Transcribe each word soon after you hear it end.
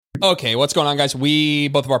Okay, what's going on, guys?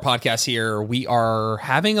 Both of our podcasts here, we are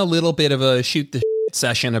having a little bit of a shoot the shit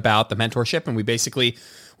session about the mentorship, and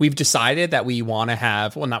we've decided that we want to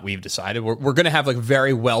have, well, not we've decided, we're going to have like a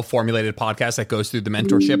very well-formulated podcast that goes through the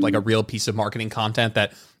mentorship, like a real piece of marketing content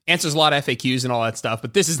that answers a lot of FAQs and all that stuff,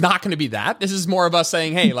 but this is not going to be that. This is more of us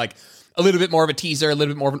saying, hey, like a little bit more of a teaser, a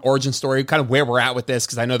little bit more of an origin story, kind of where we're at with this,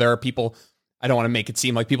 because I know there are people, I don't want to make it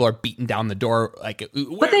seem like people are beating down the door. Like,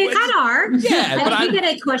 but they kind of are. Yeah. But we get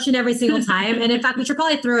a question every single time. And in fact, we should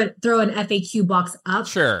probably throw an FAQ box up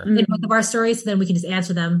in both of our stories, so then we can just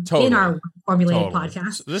answer them in our formulated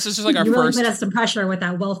podcast. So this is just like our you first. Really put us some pressure with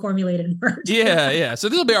that well-formulated word. Yeah. So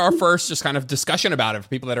this will be our first just kind of discussion about it for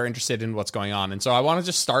people that are interested in what's going on. And so I want to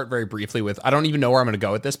just start very briefly with, I don't even know where I'm going to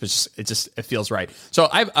go with this, but it feels right. So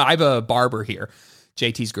I have a barber here,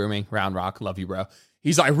 JT's Grooming, Round Rock. Love you, bro.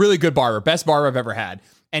 He's like a really good barber, best barber I've ever had.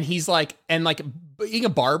 And he's like, being a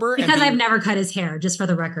barber. Because I've never cut his hair, just for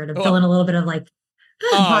the record. I'm feeling a little bit of like,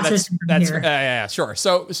 that's sure.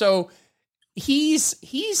 So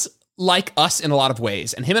he's like us in a lot of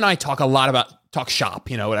ways. And him and I talk a lot about talk shop,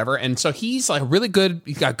 whatever. And so he's like really good.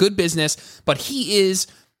 He's got good business, but he is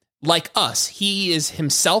like us. He is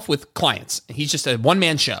himself with clients. He's just a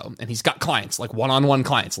one-man show, and he's got clients, like one-on-one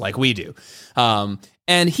clients like we do.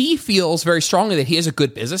 And he feels very strongly that he has a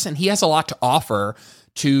good business and he has a lot to offer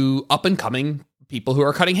to up and coming people who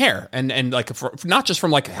are cutting hair, and like not just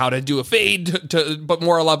from like how to do a fade but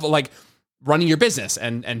more level like running your business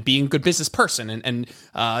and being a good business person and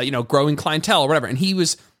growing clientele or whatever. And he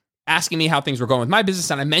was asking me how things were going with my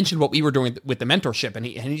business, and I mentioned what we were doing with the mentorship, and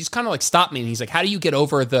he just kind of like stopped me, and he's like, how do you get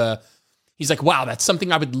over he's like, wow, that's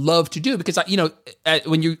something I would love to do, because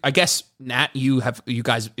I guess Nat, you have,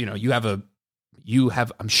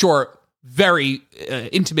 I'm sure, very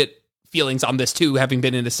intimate feelings on this too, having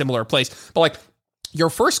been in a similar place. But like your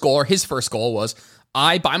first goal, or his first goal, was,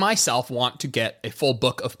 I by myself want to get a full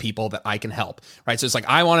book of people that I can help, right? So it's like,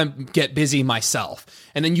 I want to get busy myself.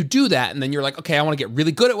 And then you do that, and then you're like, okay, I want to get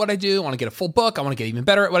really good at what I do. I want to get a full book. I want to get even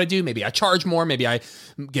better at what I do. Maybe I charge more. Maybe I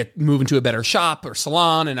move into a better shop or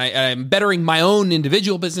salon, and I'm bettering my own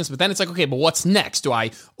individual business. But then it's like, okay, but what's next? Do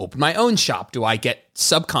I open my own shop? Do I get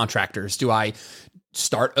subcontractors? Do I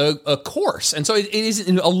start a course? And so it is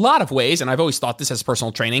in a lot of ways, and I've always thought this as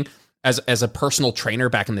personal training, as a personal trainer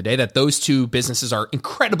back in the day, that those two businesses are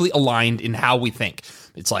incredibly aligned in how we think.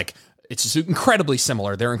 It's like, it's just incredibly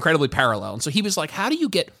similar. They're incredibly parallel. And so he was like,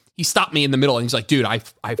 he stopped me in the middle, and he's like, dude, I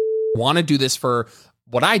want to do this for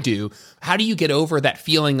what I do. How do you get over that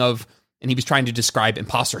feeling of, and he was trying to describe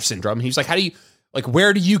imposter syndrome. And he was like,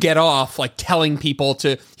 where do you get off like telling people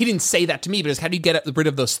to, he didn't say that to me, but it's how do you get rid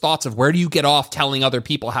of those thoughts of where do you get off telling other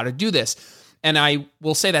people how to do this? And I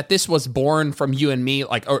will say that this was born from you and me,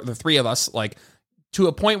 like, or the three of us, like, to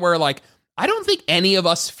a point where, like, I don't think any of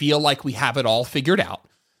us feel like we have it all figured out.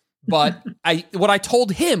 But what I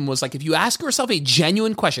told him was, like, if you ask yourself a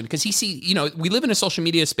genuine question, because we live in a social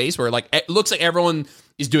media space where, like, it looks like everyone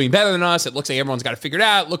is doing better than us. It looks like everyone's got it figured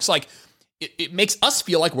out. It looks like it makes us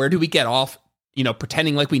feel like, where do we get off,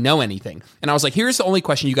 pretending like we know anything? And I was like, here's the only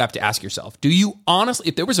question you have to ask yourself. Do you honestly,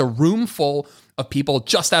 if there was a room full of people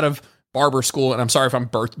just out of barber school, and I'm sorry if I'm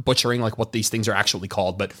butchering like what these things are actually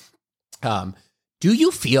called, but do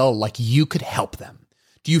you feel like you could help them?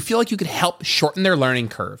 Do you feel like you could help shorten their learning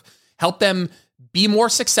curve, help them be more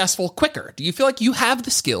successful quicker? Do you feel like you have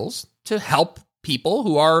the skills to help people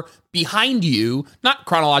who are behind you, not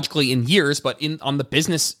chronologically in years, but on the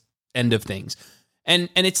business end of things? And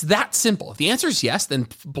it's that simple. If the answer is yes, then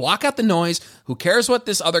block out the noise. Who cares what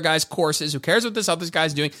this other guy's course is? Who cares what this other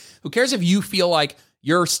guy's doing? Who cares if you feel like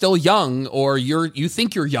you're still young, or you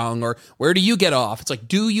think you're young, or where do you get off? It's like,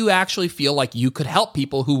 do you actually feel like you could help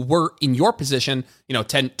people who were in your position,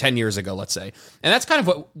 10 years ago, let's say? And that's kind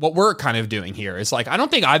of what we're kind of doing here. Is like, I don't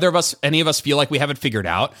think any of us feel like we have it figured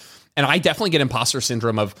out. And I definitely get imposter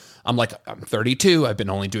syndrome of, I'm 32. I've been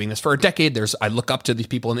only doing this for a decade. I look up to these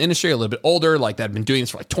people in the industry a little bit older, like that have been doing this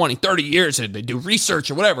for like 20, 30 years, and they do research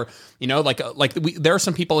or whatever, there are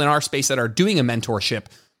some people in our space that are doing a mentorship,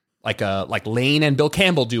 like Lane and Bill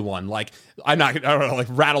Campbell do one. Like, I don't know, like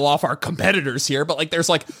rattle off our competitors here, but like there's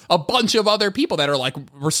like a bunch of other people that are like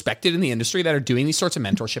respected in the industry that are doing these sorts of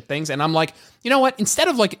mentorship things. And I'm like, you know what? Instead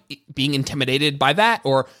of like being intimidated by that,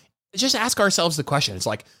 or just ask ourselves the question. It's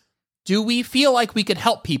like, do we feel like we could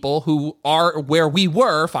help people who are where we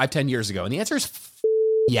were 5-10 years ago? And the answer is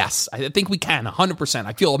yes. I think we can 100%.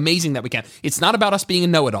 I feel amazing that we can. It's not about us being a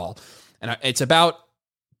know-it-all. And it's about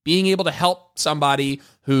being able to help somebody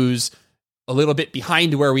who's a little bit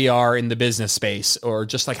behind where we are in the business space, or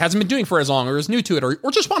just like hasn't been doing for as long, or is new to it,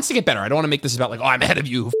 or just wants to get better. I don't want to make this about like, oh, I'm ahead of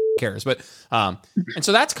you, who cares? But, and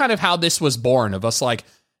so that's kind of how this was born of us. Like,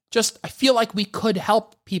 just, I feel like we could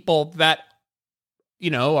help people that, you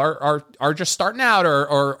know, are just starting out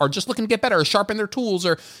or are just looking to get better or sharpen their tools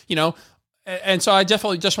or, you know, and so I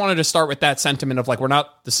definitely just wanted to start with that sentiment of like,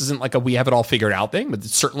 this isn't like we have it all figured out thing, but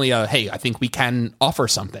it's certainly hey, I think we can offer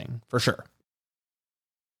something for sure.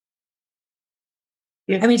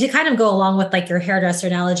 I mean, to kind of go along with like your hairdresser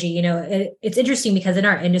analogy, you know, it's interesting because in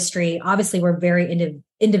our industry, obviously we're very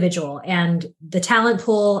individual, and the talent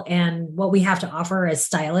pool and what we have to offer as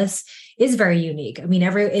stylists is very unique. I mean,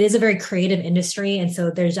 it is a very creative industry. And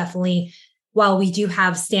so there's definitely, while we do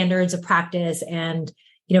have standards of practice and,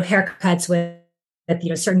 you know, haircuts with, you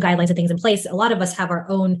know, certain guidelines and things in place, a lot of us have our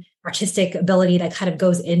own artistic ability that kind of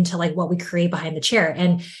goes into like what we create behind the chair.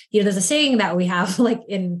 And, you know, there's a saying that we have like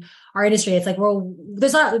in our industry, it's like, well,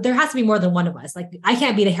 there has to be more than one of us. Like, I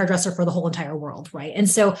can't be the hairdresser for the whole entire world. Right. And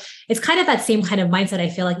so it's kind of that same kind of mindset, I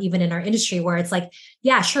feel like, even in our industry, where it's like,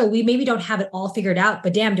 yeah, sure, we maybe don't have it all figured out,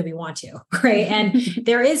 but damn, do we want to? Right. And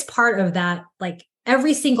there is part of that, like,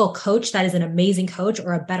 every single coach that is an amazing coach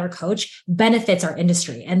or a better coach benefits our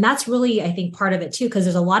industry. And that's really, I think, part of it too, because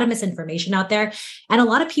there's a lot of misinformation out there. And a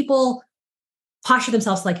lot of people posture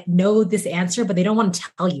themselves like know this answer, but they don't want to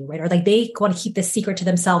tell you, right? Or like they want to keep the secret to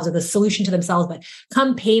themselves or the solution to themselves, but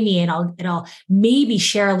come pay me and I'll maybe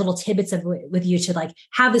share a little tidbits with you to like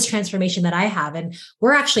have this transformation that I have. And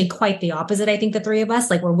we're actually quite the opposite. I think the three of us,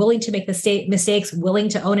 like, we're willing to make the mistakes, willing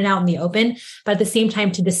to own it out in the open, but at the same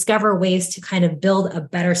time to discover ways to kind of build a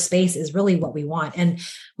better space is really what we want. And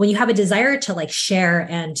when you have a desire to like share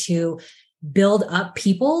and to build up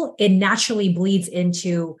people, it naturally bleeds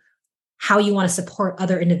into how you want to support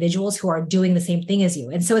other individuals who are doing the same thing as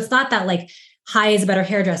you. And so it's not that like Hi is a better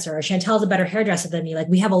hairdresser or Chantel is a better hairdresser than me. Like,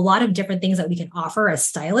 we have a lot of different things that we can offer as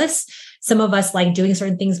stylists. Some of us like doing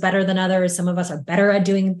certain things better than others. Some of us are better at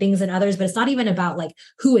doing things than others, but it's not even about like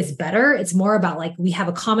who is better. It's more about like, we have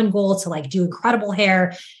a common goal to like do incredible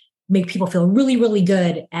hair, make people feel really, really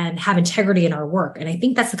good and have integrity in our work. And I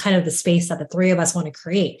think that's the kind of the space that the three of us want to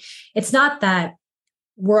create. It's not that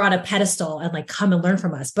we're on a pedestal and like, come and learn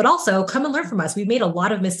from us, but also come and learn from us. We've made a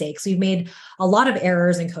lot of mistakes. We've made a lot of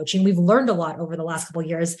errors in coaching. We've learned a lot over the last couple of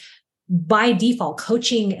years. By default,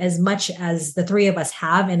 coaching as much as the three of us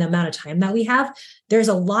have in the amount of time that we have, there's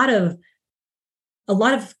a lot of,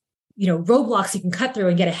 you know, roadblocks you can cut through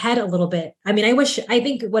and get ahead a little bit. I mean, I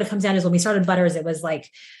think what it comes down to is when we started Butters, it was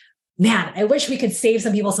like, man, I wish we could save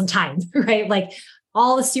some people some time, right? Like,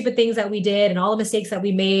 all the stupid things that we did and all the mistakes that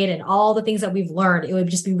we made and all the things that we've learned, it would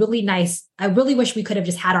just be really nice. I really wish we could have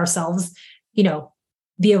just had ourselves, you know,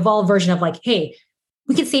 the evolved version of like, hey,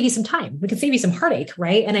 we can save you some time. We can save you some heartache,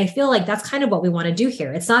 right? And I feel like that's kind of what we want to do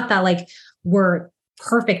here. It's not that like we're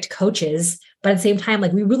perfect coaches, but at the same time,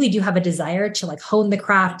 like, we really do have a desire to like hone the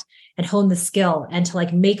craft and hone the skill and to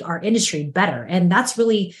like make our industry better. And that's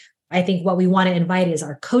really, I think, what we want to invite is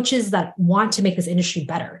our coaches that want to make this industry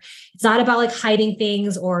better. It's not about like hiding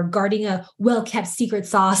things or guarding a well-kept secret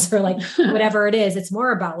sauce or like whatever it is. It's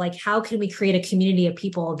more about like, how can we create a community of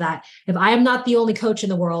people that if I am not the only coach in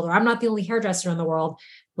the world, or I'm not the only hairdresser in the world,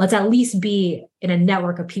 let's at least be in a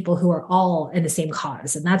network of people who are all in the same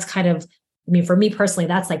cause. And that's kind of, I mean, for me personally,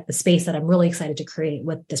 that's like the space that I'm really excited to create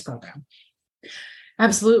with this program.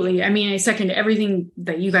 Absolutely. I mean, I second everything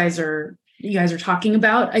that you guys are talking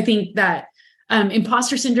about. I think that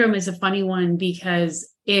imposter syndrome is a funny one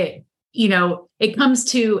because it comes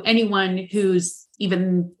to anyone who's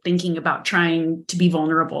even thinking about trying to be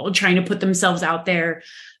vulnerable, trying to put themselves out there.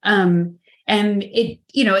 And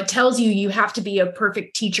it tells you have to be a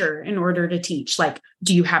perfect teacher in order to teach. Like,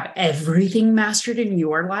 do you have everything mastered in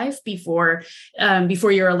your life before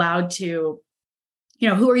you're allowed to,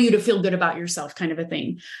 who are you to feel good about yourself, kind of a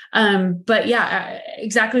thing. But yeah,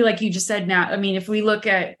 exactly like you just said, Nat. I mean, if we look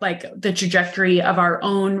at like the trajectory of our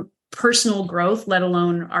own personal growth, let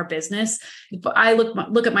alone our business, if I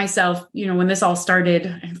look at myself, when this all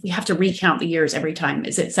started, we have to recount the years every time.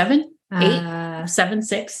 Is it 7, 8, 7,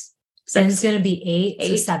 6? And it's going to be 8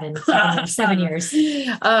 to 7, 7 years.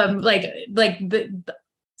 Like the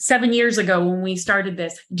 7 years ago when we started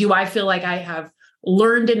this, do I feel like I have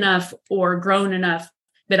learned enough or grown enough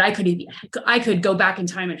that I could go back in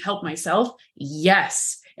time and help myself?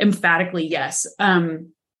 Yes, emphatically yes.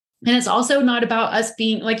 And it's also not about us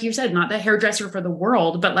being, like you said, not the hairdresser for the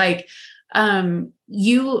world, but like nobody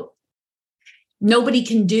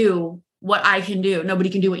can do what I can do.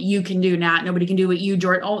 Nobody can do what you can do, Nat. Nobody can do what you,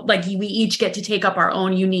 Jordan. Like, we each get to take up our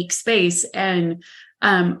own unique space, and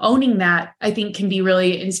owning that, I think, can be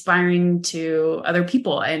really inspiring to other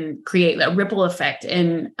people and create a ripple effect.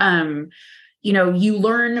 And, you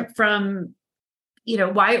learn from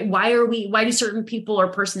why do certain people or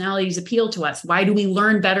personalities appeal to us? Why do we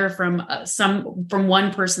learn better from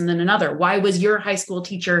one person than another? Why was your high school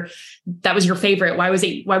teacher that was your favorite? Why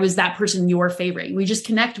was that person your favorite? We just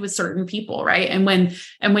connect with certain people, right? And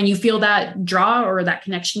when you feel that draw or that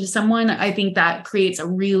connection to someone, I think that creates a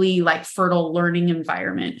really like fertile learning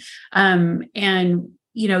environment.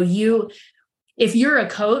 If you're a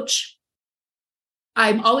coach,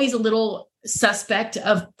 I'm always a little suspect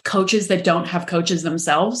of coaches that don't have coaches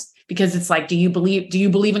themselves, because it's like, do you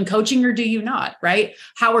believe in coaching or do you not? Right?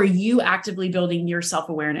 How are you actively building your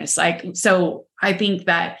self-awareness? So I think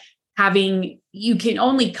that you can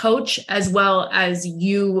only coach as well as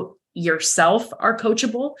you yourself are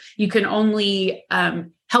coachable. You can only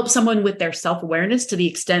help someone with their self-awareness to the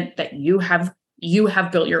extent that you have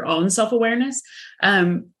built your own self-awareness.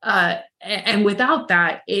 And without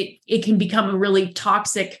that, it can become a really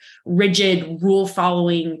toxic, rigid,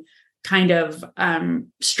 rule-following kind of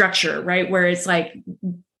structure, right? Where it's like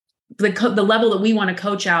the level that we want to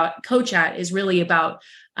coach at is really about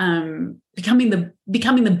becoming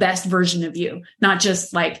the best version of you, not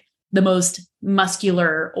just like the most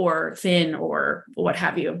muscular or thin or what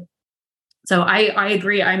have you. So I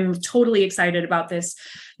agree. I'm totally excited about this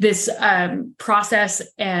process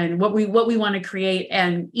and what we want to create.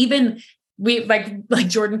 And even we, like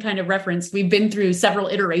Jordan kind of referenced, we've been through several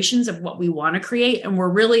iterations of what we want to create, and we're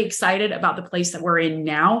really excited about the place that we're in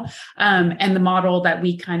now, and the model that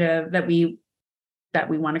we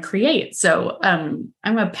want to create. So I'm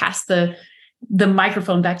going to pass the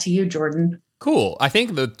microphone back to you, Jordan. Cool. I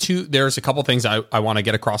think there's a couple things I want to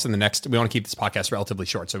get across in the next, we want to keep this podcast relatively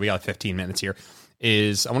short. So we got like 15 minutes here.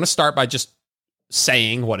 I want to start by just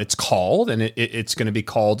saying what it's called, and it's going to be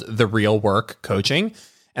called The Real Work Coaching.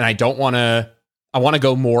 And I want to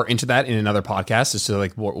go more into that in another podcast as to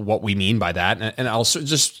like what we mean by that. And also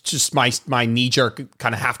just my knee jerk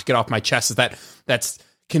kind of have to get off my chest is that's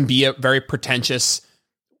can be a very pretentious,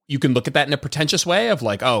 you can look at that in a pretentious way of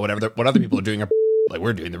like, oh, what other people are doing are like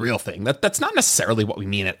we're doing the real thing. That's not necessarily what we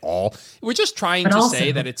mean at all. We're just trying to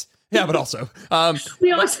say that it's, yeah, but also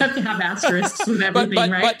we always have to have asterisks with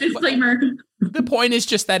everything, right? Disclaimer. The point is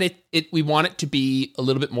just that we want it to be a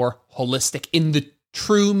little bit more holistic in the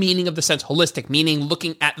true meaning of the sense. Holistic meaning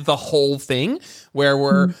looking at the whole thing, where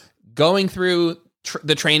we're going through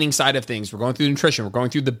the training side of things, we're going through nutrition, we're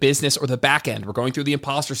going through the business or the back end, we're going through the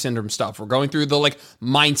imposter syndrome stuff, we're going through the like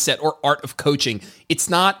mindset or art of coaching. It's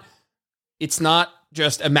not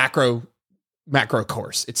just a macro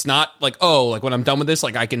course. It's not like, oh, like when I'm done with this,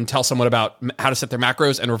 like I can tell someone about how to set their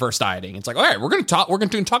macros and reverse dieting. It's like, all right, we're going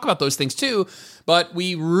to talk about those things too. But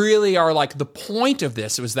we really are like, the point of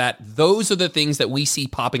this was that those are the things that we see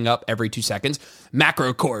popping up every 2 seconds.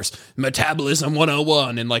 Macro course, metabolism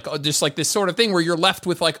 101. And like, just like this sort of thing where you're left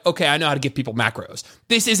with like, okay, I know how to give people macros.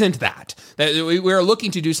 This isn't that we're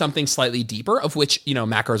looking to do something slightly deeper, of which,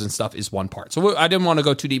 macros and stuff is one part. So I didn't want to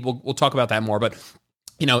go too deep. We'll talk about that more, but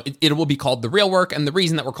it will be called The Real Work. And the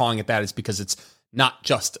reason that we're calling it that is because it's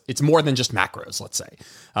more than just macros, let's say.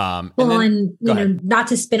 Not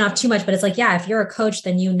to spin off too much, but it's like, yeah, if you're a coach,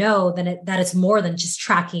 then that it's more than just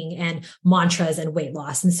tracking and mantras and weight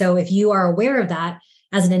loss. And so if you are aware of that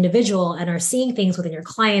as an individual and are seeing things within your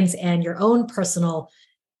clients and your own personal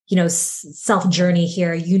self journey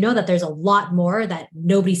here, that there's a lot more that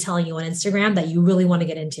nobody's telling you on Instagram that you really want to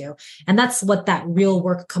get into. And that's what that real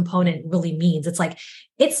work component really means. It's like,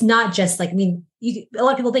 it's not just like, a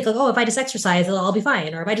lot of people think like, oh, if I just exercise, I'll be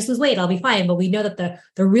fine. Or if I just lose weight, I'll be fine. But we know that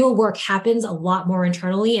the real work happens a lot more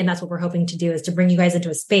internally. And that's what we're hoping to do, is to bring you guys into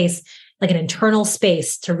a space, like an internal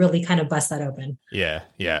space, to really kind of bust that open. Yeah.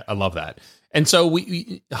 Yeah. I love that. And so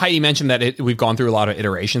Heidi mentioned that we've gone through a lot of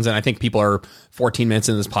iterations, and I think people are 14 minutes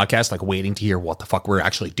into this podcast, like waiting to hear what the fuck we're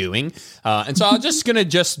actually doing. And so I'm just going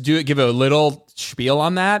to give a little spiel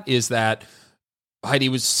on that, is that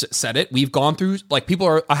Heidi said it. We've gone through, like,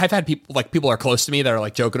 I've had people, like, people are close to me that are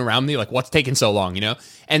like joking around me, like, what's taking so long,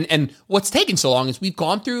 and what's taking so long is we've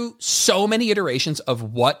gone through so many iterations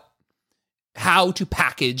of how to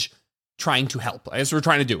package trying to help. As we're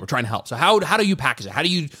trying to help. So how do you package it? How do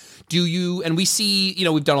you, and we see,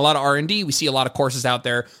 we've done a lot of R&D. We see a lot of courses out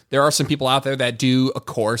there. There are some people out there that do a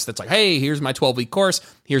course that's like, hey, here's my 12-week course.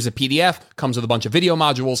 Here's a PDF, comes with a bunch of video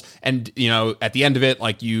modules. And, at the end of it,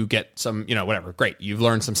 like, you get some, whatever, great. You've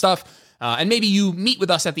learned some stuff. And maybe you meet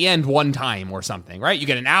with us at the end one time or something, right? You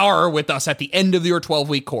get an hour with us at the end of your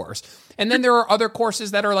 12-week course. And then there are other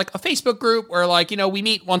courses that are like a Facebook group where, like, we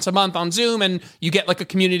meet once a month on Zoom and you get like a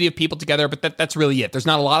community of people together, but that's really it. There's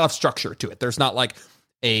not a lot of structure to it. There's not like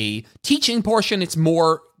a teaching portion. It's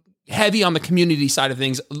more heavy on the community side of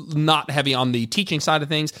things, not heavy on the teaching side of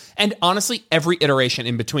things. And honestly, every iteration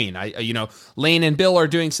in between. Lane and Bill are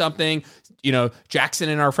doing something, Jackson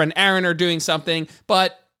and our friend Aaron are doing something,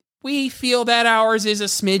 but we feel that ours is a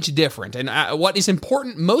smidge different. And what is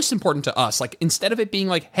most important to us, like instead of it being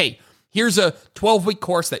like, hey, here's a 12-week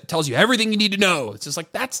course that tells you everything you need to know. It's just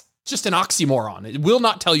like, that's just an oxymoron. It will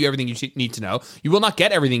not tell you everything you need to know. You will not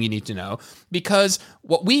get everything you need to know, because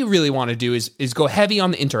what we really want to do is go heavy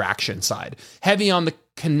on the interaction side, heavy on the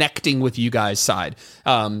connecting with you guys side.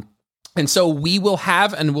 And so we will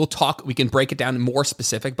have, and we'll talk, we can break it down more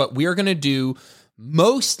specific, but we are going to do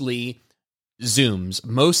mostly Zooms,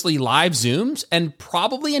 mostly live Zooms, and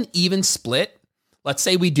probably an even split. Let's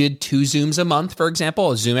say we did 2 Zooms a month, for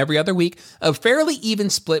example, a Zoom every other week, a fairly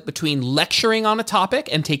even split between lecturing on a topic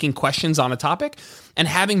and taking questions on a topic, and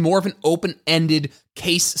having more of an open-ended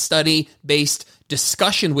case study-based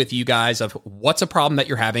discussion with you guys of what's a problem that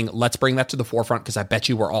you're having. Let's bring that to the forefront, because I bet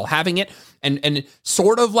you we're all having it. And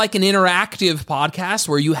sort of like an interactive podcast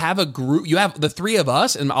where you have a group, you have the 3 of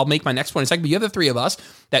us, and I'll make my next point in a second, but you have the 3 of us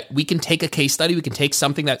that we can take a case study. We can take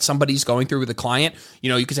something that somebody's going through with a client.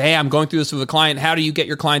 You can say, hey, I'm going through this with a client. How do you get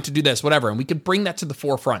your client to do this? Whatever. And we can bring that to the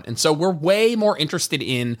forefront. And so we're way more interested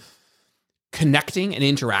in connecting and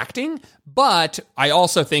interacting, but I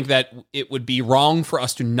also think that it would be wrong for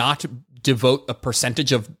us to not devote a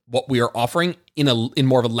percentage of what we are offering in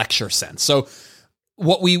more of a lecture sense. So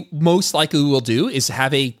what we most likely will do is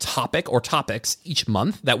have a topic or topics each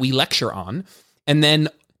month that we lecture on, and then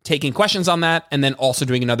taking questions on that, and then also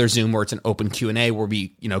doing another Zoom where it's an open Q&A where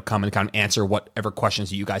we, come and kind of answer whatever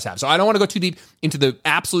questions you guys have. So I don't want to go too deep into the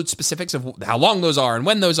absolute specifics of how long those are and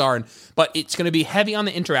when those are, but it's going to be heavy on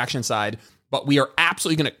the interaction side. But we are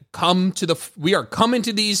absolutely going to coming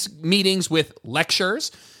to these meetings with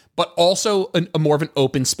lectures, but also a more of an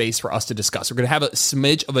open space for us to discuss. We're going to have a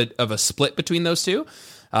smidge of a split between those two.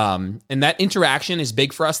 And that interaction is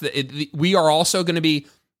big for us. We are also going to be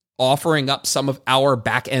offering up some of our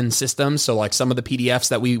back-end systems. So like some of the PDFs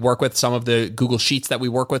that we work with, some of the Google Sheets that we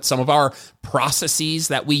work with, some of our processes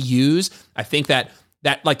that we use. I think that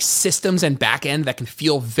like systems and back-end that can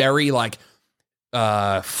feel very like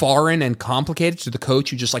foreign and complicated to the coach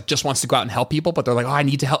who just wants to go out and help people, but they're like, oh, I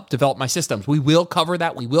need to help develop my systems. We will cover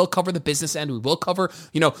that. We will cover the business end. We will cover,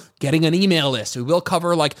 getting an email list. We will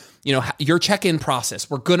cover your check-in process.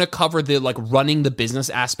 We're going to cover the running the business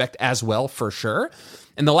aspect as well, for sure.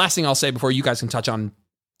 And the last thing I'll say before you guys can touch on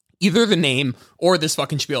either the name or this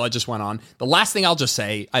fucking spiel I just went on, the last thing I'll just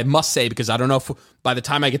say, I must say, because I don't know if by the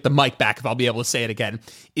time I get the mic back, if I'll be able to say it again,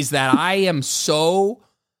 is that I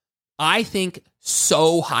think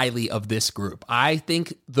so highly of this group. I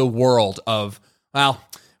think the world of, I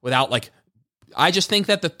just think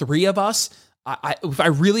that the 3 of us, if I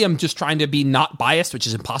really am just trying to be not biased, which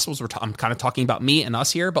is impossible, so I'm kind of talking about me and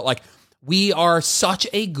us here, but we are such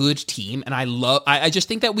a good team, and I just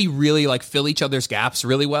think that we really fill each other's gaps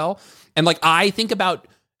really well. And I think about,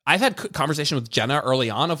 I've had conversation with Jenna early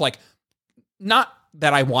on of not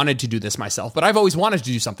that I wanted to do this myself, but I've always wanted to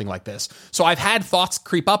do something like this. So I've had thoughts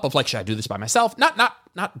creep up of should I do this by myself? Not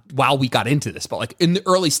while we got into this, but in the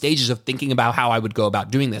early stages of thinking about how I would go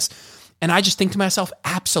about doing this. And I just think to myself,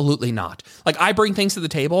 absolutely not. I bring things to the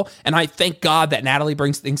table, and I thank God that Natalie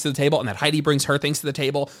brings things to the table and that Heidi brings her things to the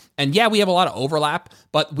table. And yeah, we have a lot of overlap,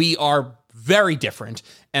 but we are very different.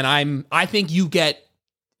 And I think you get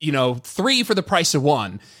 3 for the price of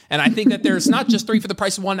 1. And I think that there's not just 3 for the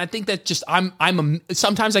price of 1. I think that just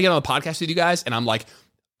sometimes I get on the podcast with you guys and I'm like,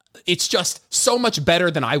 it's just so much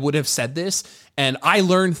better than I would have said this. And I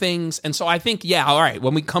learn things. And so I think, yeah, all right,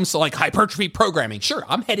 when it comes to hypertrophy programming, sure,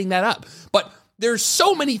 I'm heading that up. But there's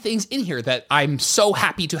so many things in here that I'm so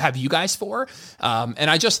happy to have you guys for. And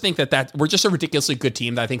I just think that we're just a ridiculously good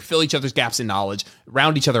team that I think fill each other's gaps in knowledge,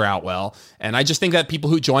 round each other out well. And I just think that people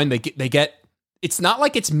who join, they get, it's not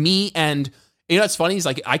like it's me and, what's funny is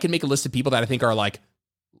I can make a list of people that I think are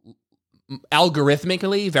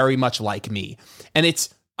algorithmically very much like me. And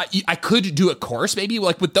I could do a course maybe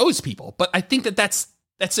with those people, but I think that's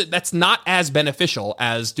not as beneficial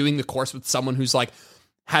as doing the course with someone who's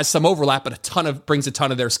has some overlap, but brings a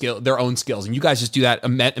ton of their own skills. And you guys just do that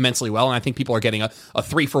immensely well. And I think people are getting a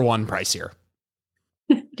 3-for-1 price here.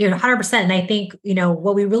 Dude, 100%. And I think,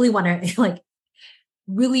 what we really want to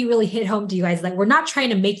really, really hit home to you guys, we're not trying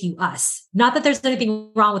to make you us. Not that there's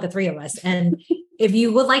anything wrong with the 3 of us. And if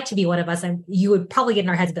you would like to be one of us, you would probably get in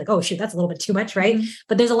our heads and be like, oh shoot, that's a little bit too much, right? Mm-hmm.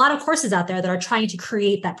 But there's a lot of courses out there that are trying to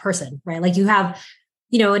create that person, right? You have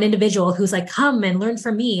an individual who's like, come and learn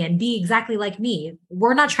from me and be exactly like me.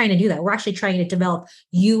 We're not trying to do that. We're actually trying to develop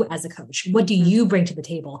you as a coach. What do you bring to the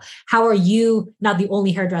table? How are you not the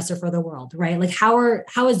only hairdresser for the world, right? Like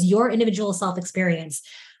how is your individual self experience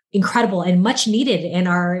incredible and much needed in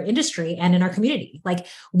our industry and in our community? Like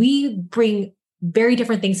we bring very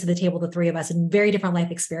different things to the table, the three of us, and very different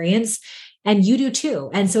life experience. And you do too.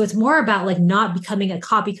 And so it's more about like not becoming a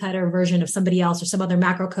copy cutter version of somebody else or some other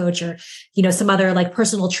macro coach or, some other like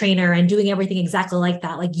personal trainer and doing everything exactly like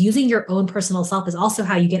that. Like using your own personal self is also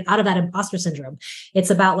how you get out of that imposter syndrome. It's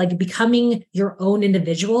about like becoming your own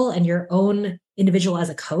individual and your own individual as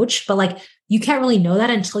a coach. But like, you can't really know that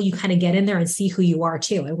until you kind of get in there and see who you are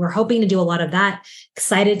too. And we're hoping to do a lot of that,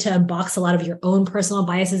 excited to unbox a lot of your own personal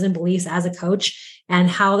biases and beliefs as a coach and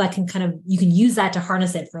how that can you can use that to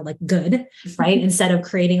harness it for like good, right? Instead of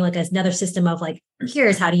creating like another system of like,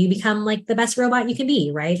 here's how do you become like the best robot you can be,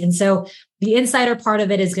 right? And so the insider part of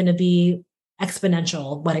it is going to be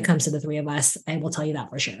exponential when it comes to the three of us. I will tell you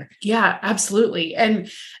that for sure. Yeah, absolutely. And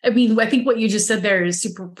I mean, I think what you just said there is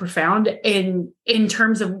super profound in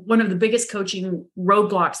terms of one of the biggest coaching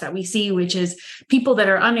roadblocks that we see, which is people that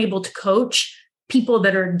are unable to coach people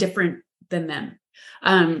that are different than them.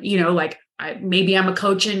 Maybe I'm a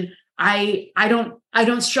coach and I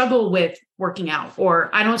don't struggle with working out,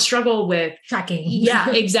 or I don't struggle with tracking.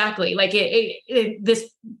 Yeah, exactly. Like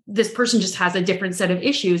this person just has a different set of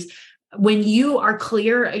issues. When you are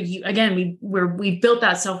clear, we've built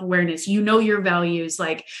that self-awareness, your values,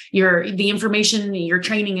 like the information, your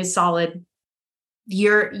training is solid.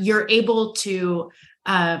 You're able to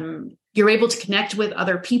connect with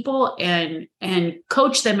other people and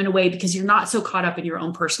coach them in a way because you're not so caught up in your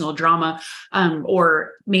own personal drama,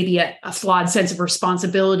 or maybe a flawed sense of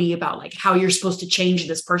responsibility about like how you're supposed to change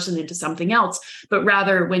this person into something else. But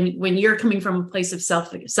rather when you're coming from a place of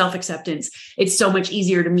self-acceptance, it's so much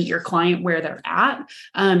easier to meet your client where they're at,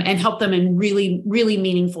 and help them in really, really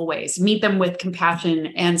meaningful ways, meet them with compassion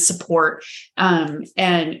and support,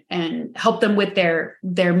 and help them with their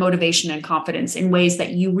motivation and confidence in ways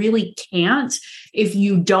that you really can't if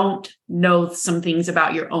you don't know some things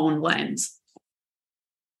about your own lens.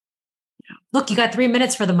 Look, you got 3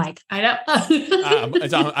 minutes for the mic. I know.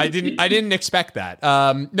 I didn't expect that.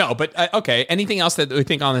 No, but okay. Anything else that we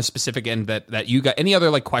think on a specific end that you got? Any other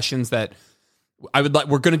like questions that I would like?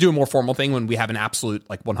 We're going to do a more formal thing when we have an absolute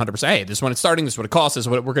like 100%. Hey, this is when it's starting. This is what it costs. This is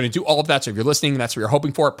what we're going to do. All of that. So if you're listening, that's what you're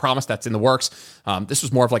hoping for. Promise that's in the works. This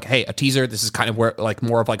was more of like, hey, a teaser. This is kind of where like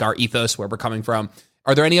more of like our ethos, where we're coming from.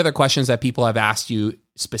 Are there any other questions that people have asked you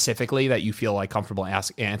specifically that you feel like comfortable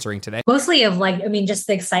answering today? Mostly of like, I mean, just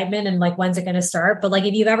the excitement and like, when's it going to start? But like,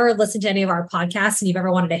 if you've ever listened to any of our podcasts and you've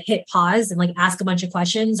ever wanted to hit pause and like ask a bunch of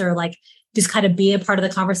questions or like just kind of be a part of the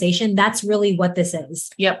conversation, that's really what this is.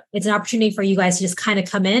 Yep. It's an opportunity for you guys to just kind of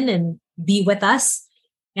come in and be with us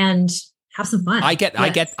and have some fun. I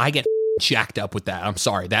get jacked up with that. I'm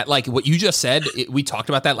sorry. That like what you just said, we talked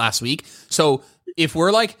about that last week. So if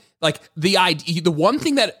we're like the idea, the one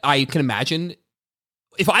thing that I can imagine,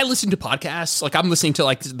 if I listen to podcasts, like I'm listening to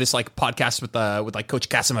like this like podcast with like Coach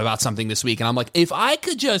Kassim about something this week, and I'm like, if I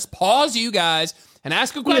could just pause you guys and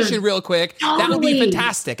ask a question real quick, that would be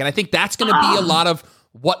fantastic. And I think that's going to be a lot of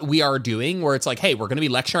what we are doing, where it's like, hey, we're going to be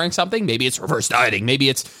lecturing something. Maybe it's reverse dieting. Maybe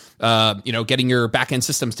it's, getting your back end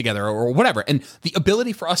systems together or whatever. And the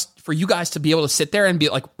ability for you guys to be able to sit there and be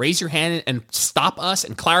like, raise your hand and stop us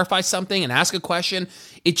and clarify something and ask a question.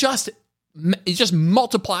 It just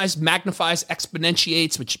multiplies, magnifies,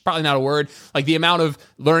 exponentiates, which is probably not a word, like the amount of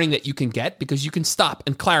learning that you can get because you can stop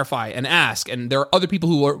and clarify and ask. And there are other people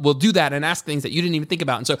who will do that and ask things that you didn't even think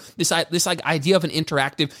about. And so this like idea of an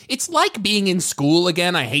interactive, it's like being in school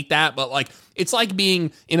again. I hate that, but like, it's like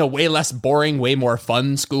being in a way less boring, way more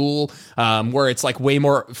fun school, where it's like way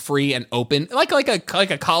more free and open, like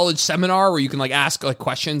a college seminar where you can like ask like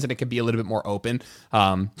questions and it can be a little bit more open.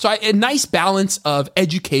 So a nice balance of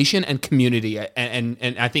education and community, and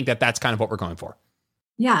I think that's kind of what we're going for.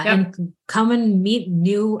 Yeah, yep. And come and meet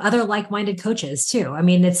new other like-minded coaches too. I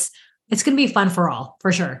mean, it's going to be fun for all,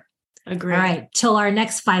 for sure. Agree. All right. Till our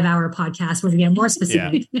next 5-hour podcast, we're going to get more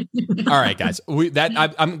specific. Yeah. All right, guys.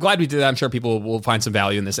 I'm glad we did that. I'm sure people will find some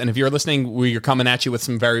value in this. And if you're listening, we're coming at you with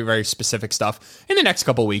some very, very specific stuff in the next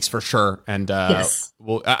couple of weeks for sure. And yes.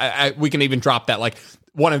 we can even drop that. Like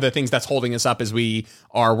one of the things that's holding us up is we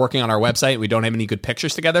are working on our website. We don't have any good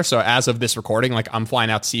pictures together. So as of this recording, like I'm flying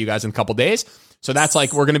out to see you guys in a couple of days. So that's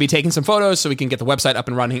like, we're going to be taking some photos so we can get the website up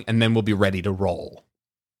and running, and then we'll be ready to roll.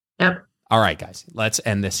 Yep. All right, guys, let's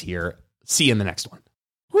end this here. See you in the next one.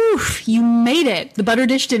 Whew, you made it. The butter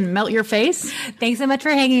dish didn't melt your face. Thanks so much for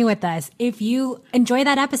hanging with us. If you enjoyed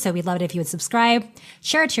that episode, we'd love it if you would subscribe,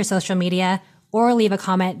 share it to your social media, or leave a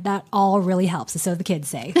comment. That all really helps, so the kids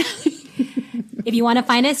say. If you want to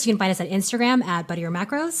find us, you can find us at Instagram at Butter Your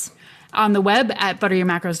Macros. On the web at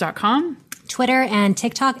butteryourmacros.com. Twitter and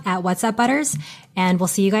TikTok at What's Up Butters. And we'll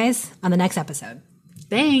see you guys on the next episode.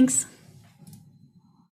 Thanks.